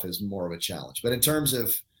logistical stuff is more of a challenge. But in terms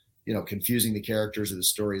of, confusing the characters or the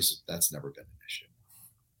stories, that's never been an issue.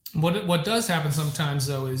 What does happen sometimes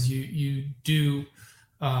though is you do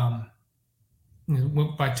by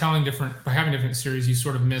having different series, you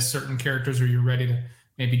sort of miss certain characters, or you're ready to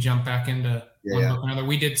maybe jump back into one book or another.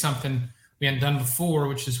 We did something we hadn't done before,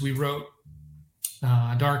 which is we wrote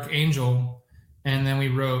Dark Angel, and then we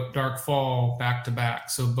wrote Dark Fall back to back.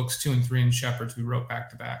 So books 2 and 3 in Shepherds we wrote back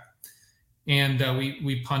to back, and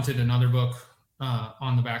we punted another book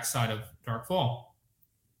on the backside of Dark Fall.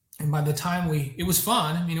 And by the time it was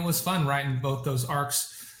fun. I mean, it was fun writing both those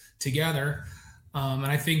arcs together. And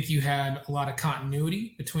I think you had a lot of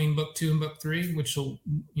continuity between book 2 and book 3, which will,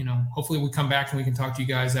 hopefully we come back and we can talk to you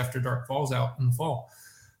guys after Dark Fall's out in the fall.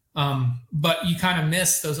 But you kind of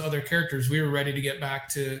miss those other characters. We were ready to get back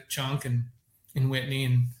to Chunk and Whitney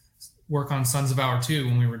and work on Sons of Our 2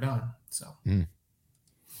 when we were done. So,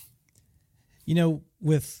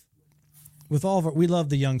 with all of we love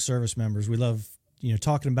the young service members. We love,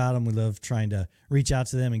 talking about them. We love trying to reach out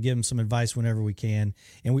to them and give them some advice whenever we can.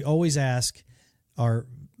 And we always ask our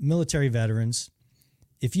military veterans,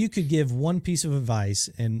 if you could give one piece of advice,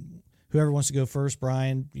 and whoever wants to go first,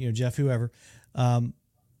 Brian, Jeff, whoever,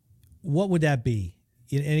 what would that be?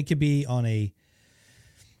 And it could be on a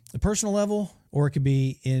personal level, or it could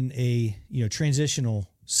be in a, transitional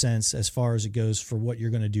sense as far as it goes for what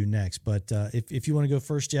you're going to do next. But if you want to go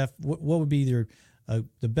first, Jeff, what would be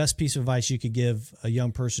the best piece of advice you could give a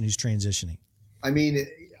young person who's transitioning? I mean,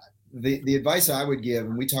 the advice I would give,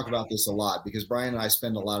 and we talk about this a lot because Brian and I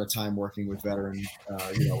spend a lot of time working with veterans,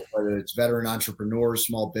 whether it's veteran entrepreneurs,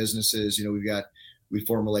 small businesses. We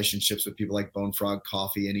form relationships with people like Bone Frog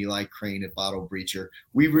Coffee and Eli Crane at Bottle Breacher.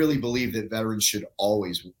 We really believe that veterans should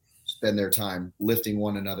always spend their time lifting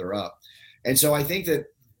one another up. And so I think that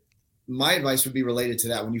my advice would be related to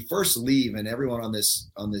that. When you first leave, and everyone on this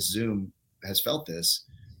Zoom has felt this,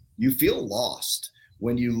 you feel lost.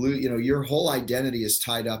 When you lose, your whole identity is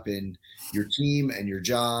tied up in your team and your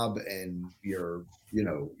job and your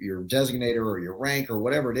designator or your rank or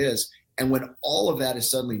whatever it is. And when all of that is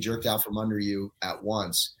suddenly jerked out from under you at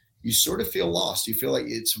once, you sort of feel lost. You feel like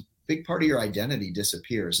it's a big part of your identity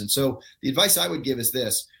disappears. And so the advice I would give is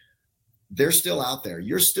this: they're still out there.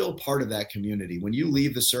 You're still part of that community. When you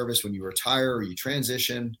leave the service, when you retire or you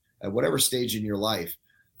transition at whatever stage in your life,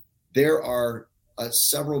 there are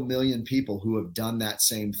several million people who have done that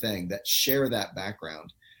same thing, that share that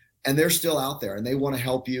background, and they're still out there, and they want to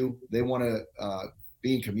help you. They want to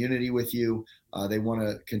be in community with you. They want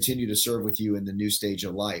to continue to serve with you in the new stage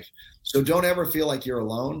of life. So don't ever feel like you're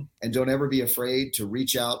alone, and don't ever be afraid to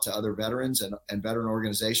reach out to other veterans and veteran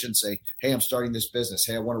organizations. Say, hey, I'm starting this business.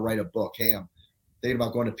 Hey, I want to write a book. Hey, I'm thinking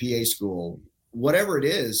about going to PA school. Whatever it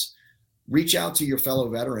is, reach out to your fellow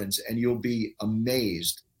veterans, and you'll be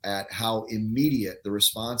amazed at how immediate the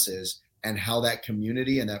response is, and how that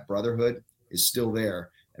community and that brotherhood is still there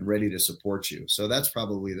and ready to support you. So that's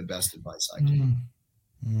probably the best advice I can give.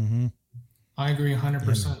 Mm-hmm. I agree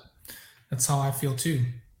 100%. Yeah. That's how I feel too.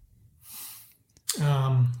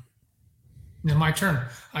 Now my turn.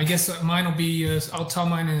 I guess mine will be, I'll tell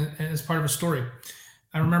mine as part of a story.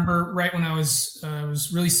 I remember right when I was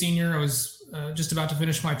really senior, I was just about to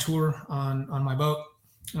finish my tour on my boat.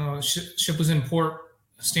 Ship was in port,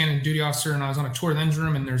 standing duty officer, and I was on a tour of the engine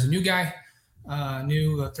room, and there's a new guy,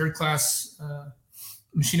 new third class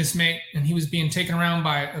machinist mate, and he was being taken around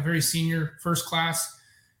by a very senior first class.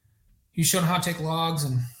 He showed him how to take logs,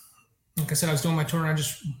 and like I said, I was doing my tour, and I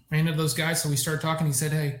just ran into those guys. So we started talking. He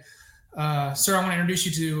said, "Hey, sir, I want to introduce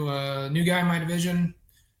you to a new guy in my division,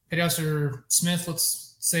 Petty Officer Smith.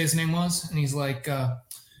 Let's say his name was." And he's like,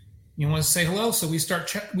 "You want to say hello?" So we start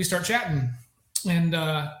chatting, and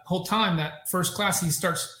whole time that first class, he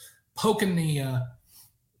starts poking the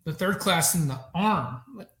third class in the arm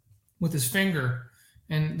with his finger,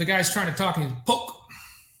 and the guy's trying to talk, and he's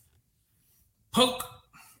poke,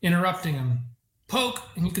 interrupting him, poke,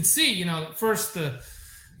 and you could see, at first the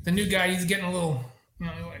new guy, he's getting a little,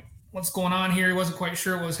 like, what's going on here? He wasn't quite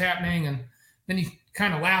sure what was happening, and then he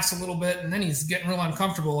kind of laughs a little bit, and then he's getting real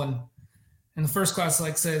uncomfortable, and the first class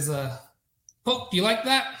says, "Poke, do you like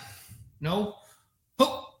that? No.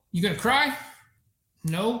 Poke, you gonna cry?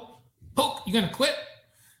 No. Poke, you gonna quit?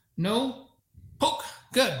 No. Poke,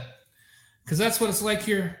 good." because that's what it's like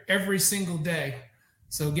here every single day.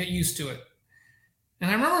 So get used to it. And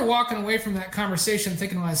I remember walking away from that conversation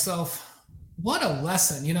thinking to myself, what a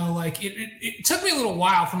lesson, like it took me a little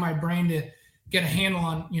while for my brain to get a handle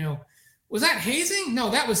on, was that hazing? No,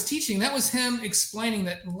 that was teaching. That was him explaining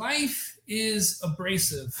that life is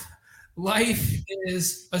abrasive. Life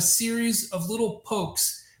is a series of little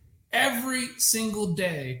pokes every single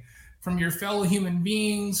day from your fellow human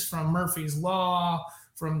beings, from Murphy's Law,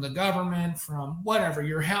 from the government, from whatever,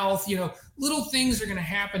 your health, little things are going to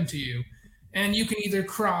happen to you. And you can either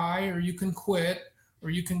cry, or you can quit, or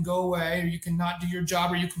you can go away, or you can not do your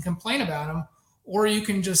job, or you can complain about them, or you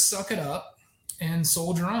can just suck it up and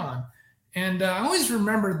soldier on. And I always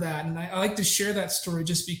remembered that. And I like to share that story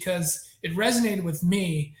just because it resonated with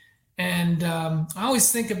me. And I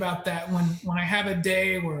always think about that when I have a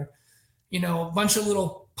day where, a bunch of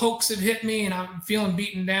little pokes have hit me and I'm feeling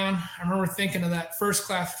beaten down. I remember thinking of that first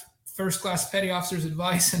class petty officer's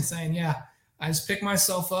advice and saying, yeah, I just pick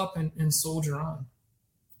myself up and soldier on.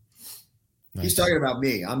 He's talking about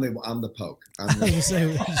me. I'm the poke. Those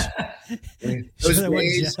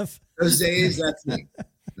days, that's me.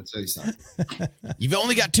 That's what he's talking. You've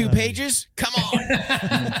only got 2 pages? Come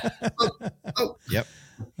on. Oh. Yep.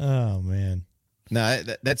 Oh, man. No,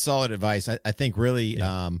 that's solid advice. I think really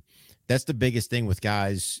that's the biggest thing with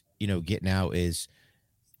guys, getting out is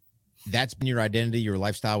that's been your identity, your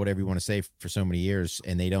lifestyle, whatever you want to say for so many years.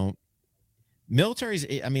 And they don't. Military's,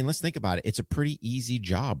 let's think about it. It's a pretty easy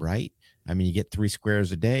job, right? You get 3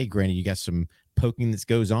 squares a day. Granted, you got some poking that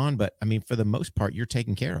goes on, but for the most part, you're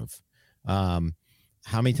taken care of.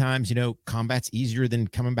 How many times, combat's easier than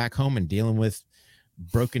coming back home and dealing with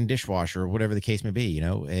broken dishwasher or whatever the case may be,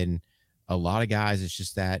 and a lot of guys, it's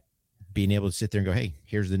just that being able to sit there and go, hey,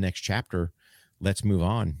 here's the next chapter. Let's move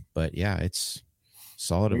on. But yeah, it's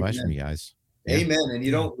solid advice from you guys. Yeah. Amen. And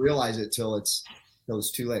you don't realize it till it's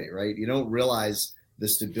too late, right? You don't realize the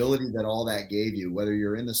stability that all that gave you, whether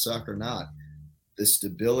you're in the suck or not. The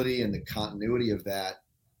stability and the continuity of that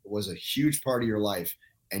was a huge part of your life.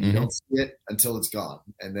 And you don't see it until it's gone.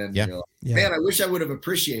 And then you're like, man, I wish I would have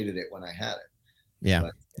appreciated it when I had it. Yeah.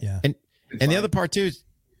 But, And the other part too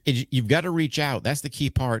is you've got to reach out. That's the key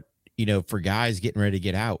part, for guys getting ready to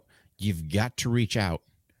get out. You've got to reach out.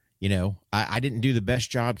 I didn't do the best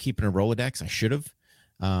job keeping a Rolodex. I should have.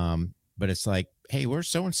 But it's like, hey, where's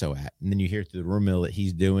so-and-so at? And then you hear through the room mill that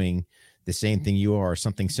he's doing the same thing you are, or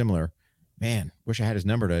something similar. Man, wish I had his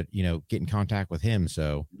number to, get in contact with him.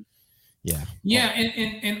 So yeah. Yeah.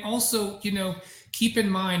 And also, keep in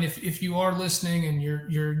mind, if you are listening and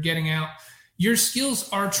you're getting out, your skills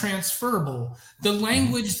are transferable. The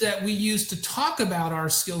language that we use to talk about our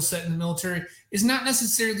skill set in the military is not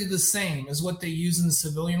necessarily the same as what they use in the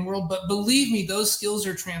civilian world, but believe me, those skills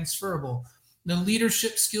are transferable. The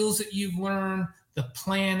leadership skills that you've learned, the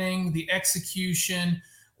planning, the execution,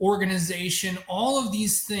 organization, all of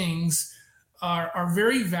these things are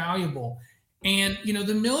very valuable. And,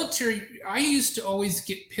 the military, I used to always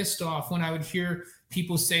get pissed off when I would hear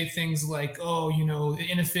people say things like, oh,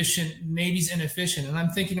 Navy's inefficient. And I'm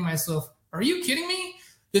thinking to myself, are you kidding me?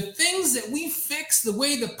 The things that we fix, the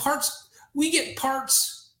way we get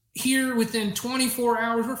parts here within 24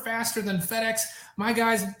 hours, we're faster than FedEx. My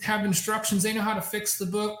guys have instructions. They know how to fix the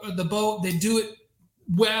boat. They do it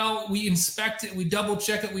well. We inspect it. We double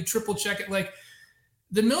check it. We triple check it. Like,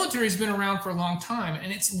 the military has been around for a long time,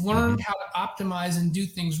 and it's learned how to optimize and do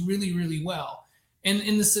things really, really well. And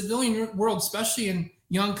in the civilian world, especially in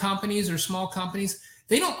young companies or small companies,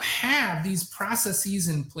 they don't have these processes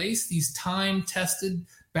in place, these time-tested,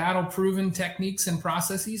 battle-proven techniques and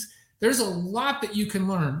processes. There's a lot that you can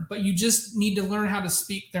learn, but you just need to learn how to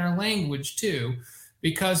speak their language too,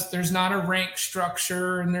 because there's not a rank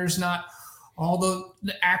structure and there's not all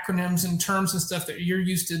the acronyms and terms and stuff that you're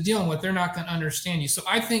used to dealing with. They're not going to understand you. So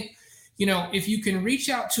I think, if you can reach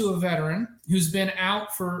out to a veteran who's been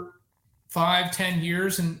out for 5-10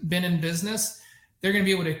 years and been in business, they're going to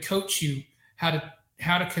be able to coach you how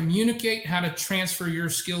to communicate, how to transfer your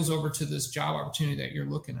skills over to this job opportunity that you're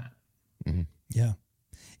looking at. Mm-hmm. Yeah.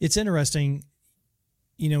 It's interesting,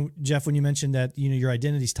 Jeff, when you mentioned that, your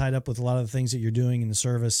identity is tied up with a lot of the things that you're doing in the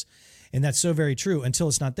service, and that's so very true until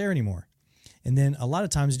it's not there anymore. And then a lot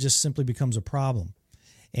of times it just simply becomes a problem.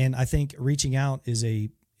 And I think reaching out is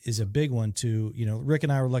a big one to, Rick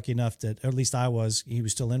and I were lucky enough that, or at least he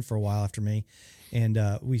was still in for a while after me. And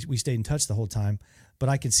we stayed in touch the whole time, but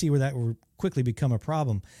I could see where that would quickly become a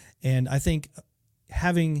problem. And I think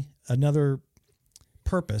having another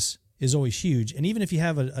purpose is always huge. And even if you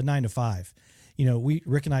have a 9-to-5,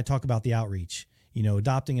 Rick and I talk about the outreach,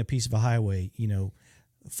 adopting a piece of a highway,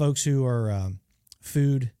 folks who are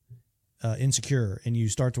food insecure and you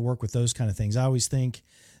start to work with those kind of things, I always think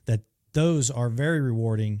that those are very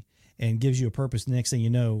rewarding and gives you a purpose. The next thing you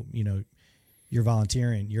know, you're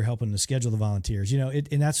volunteering, you're helping to schedule the volunteers,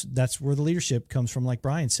 and that's where the leadership comes from, like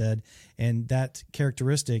Brian said. And that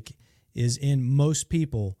characteristic is in most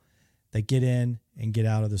people that get in and get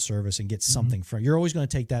out of the service and get something from. You're always going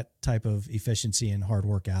to take that type of efficiency and hard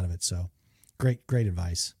work out of it. So great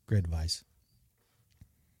advice. Great advice.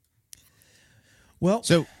 Well,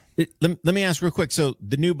 so let me ask real quick. So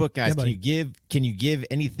the new book, guys, Yeah, can you give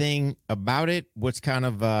anything about it? What's kind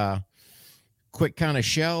of a quick kind of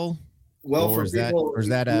shell? Well, or for is people,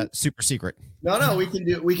 that a super secret? No, we can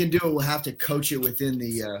do it. We'll have to coach it within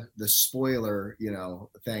the spoiler,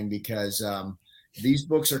 thing, because these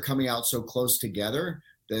books are coming out so close together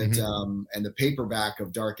that and the paperback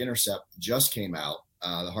of Dark Intercept just came out.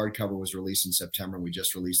 The hardcover was released in September, and we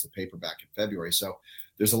just released the paperback in February. So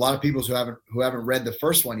there's a lot of people who haven't read the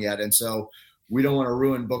first one yet, and so we don't want to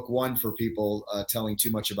ruin book one for people telling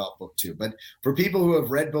too much about book two. But for people who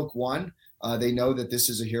have read book one, they know that this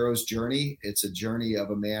is a hero's journey. It's a journey of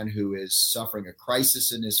a man who is suffering a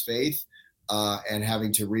crisis in his faith and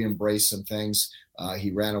having to re-embrace some things he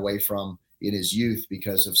ran away from in his youth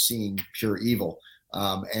because of seeing pure evil.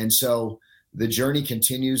 And so the journey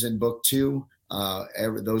continues in book two.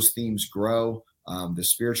 Those themes grow. The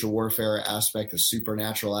spiritual warfare aspect, the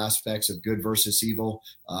supernatural aspects of good versus evil,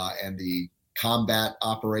 and the combat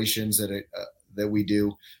operations that we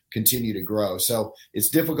do continue to grow. So it's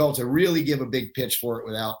difficult to really give a big pitch for it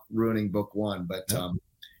without ruining book one. But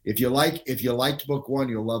if you liked book one,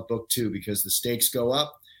 you'll love book two, because the stakes go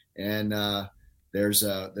up and there's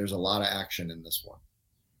a lot of action in this one.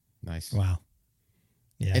 Nice. Wow.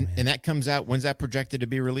 Yeah. And that comes out, when's that projected to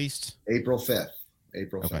be released? April 5th.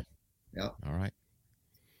 April 5th. Okay. Yep. All right.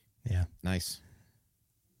 Yeah. Nice.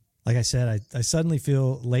 Like I said, I suddenly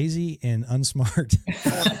feel lazy and unsmart.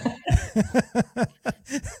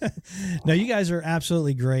 No, you guys are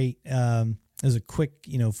absolutely great. It was a quick,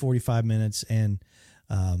 45 minutes, and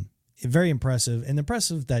very impressive, and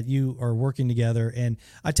impressive that you are working together. And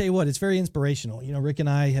I tell you what, it's very inspirational. Rick and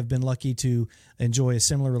I have been lucky to enjoy a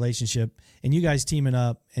similar relationship, and you guys teaming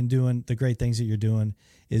up and doing the great things that you're doing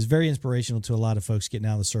is very inspirational to a lot of folks getting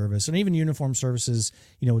out of the service, and even uniform services,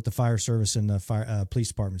 with the fire service and the fire police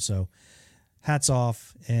department. So hats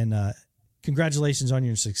off, and congratulations on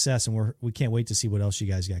your success. And we can't wait to see what else you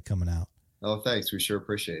guys got coming out. Oh, thanks. We sure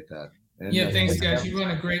appreciate that. And, thanks, guys. You run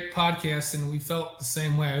a great podcast, and we felt the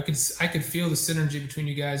same way. I could feel the synergy between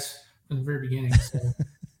you guys from the very beginning. So.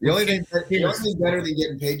 The only thing better than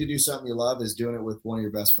getting paid to do something you love is doing it with one of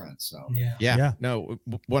your best friends. So yeah. No,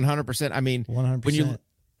 100%. I mean, 100%.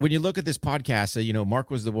 When you look at this podcast, Mark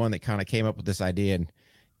was the one that kind of came up with this idea. And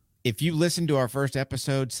if you listen to our first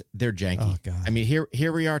episodes, they're janky. Oh, God. I mean,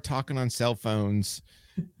 here we are talking on cell phones,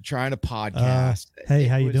 trying to podcast. Hey,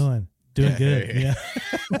 how you doing? Doing good. Yeah.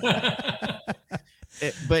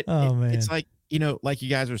 It's like, like you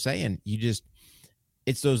guys were saying,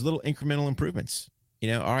 it's those little incremental improvements, all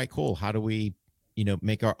right, cool. How do we,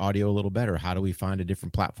 make our audio a little better? How do we find a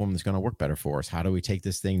different platform that's going to work better for us? How do we take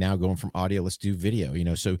this thing now going from audio, let's do video,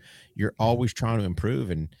 so you're always trying to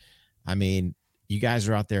improve. And I mean, you guys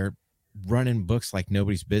are out there running books like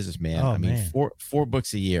nobody's business, man. Oh, I mean, man. four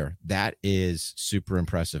books a year, that is super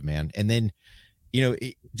impressive, man. And then,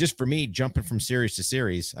 just for me, jumping from series to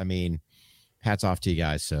series, I mean, hats off to you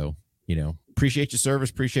guys. So, appreciate your service,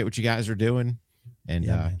 appreciate what you guys are doing, and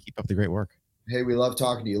keep up the great work. Hey, we love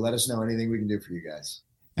talking to you. Let us know anything we can do for you guys.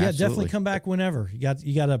 Yeah, Absolutely. definitely come back whenever.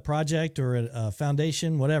 You got a project or a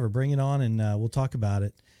foundation, whatever, bring it on, and we'll talk about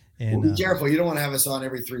it. And be careful. You don't want to have us on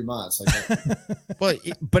every 3 months. Like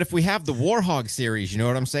that. But if we have the Warhog series, you know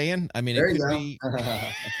what I'm saying? I mean, there it you could go.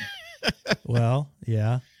 be. Well,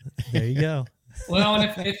 yeah, there you go. Well,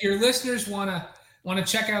 and if your listeners want to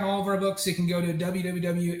check out all of our books, you can go to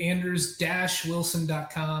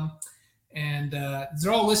www.anders-wilson.com, and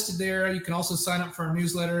they're all listed there. You can also sign up for our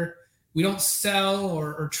newsletter. We don't sell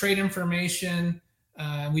or trade information.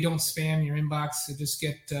 We don't spam your inbox. So just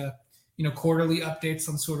get quarterly updates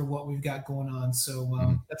on sort of what we've got going on.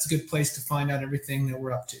 So that's a good place to find out everything that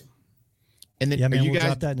we're up to. And then we'll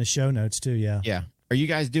drop that in the show notes too. Yeah. Yeah. Are you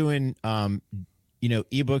guys doing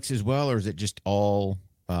ebooks as well, or is it just all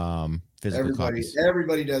physical copies?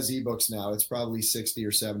 Everybody does ebooks now. It's probably 60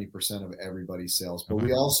 or 70% of everybody's sales. But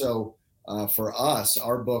we also, for us,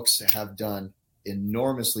 our books have done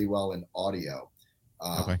enormously well in audio.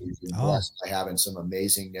 We've been blessed by having some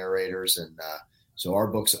amazing narrators, and so our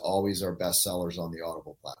books always are bestsellers on the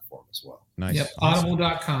Audible platform as well. Nice. Yep,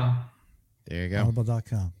 audible.com. There you go.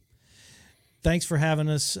 Audible.com. Thanks for having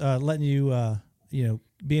us, letting you,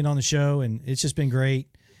 being on the show, and it's just been great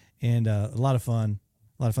and a lot of fun.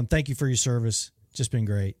 Thank you for your service. Just been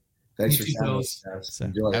great. Thanks You for too, having fellas. us, guys. So,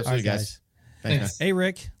 Enjoy it. Absolutely, All right, guys. Thanks. Hey,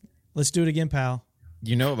 Rick, let's do it again, pal.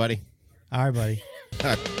 You know it, buddy. All right, buddy. All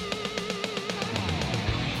right.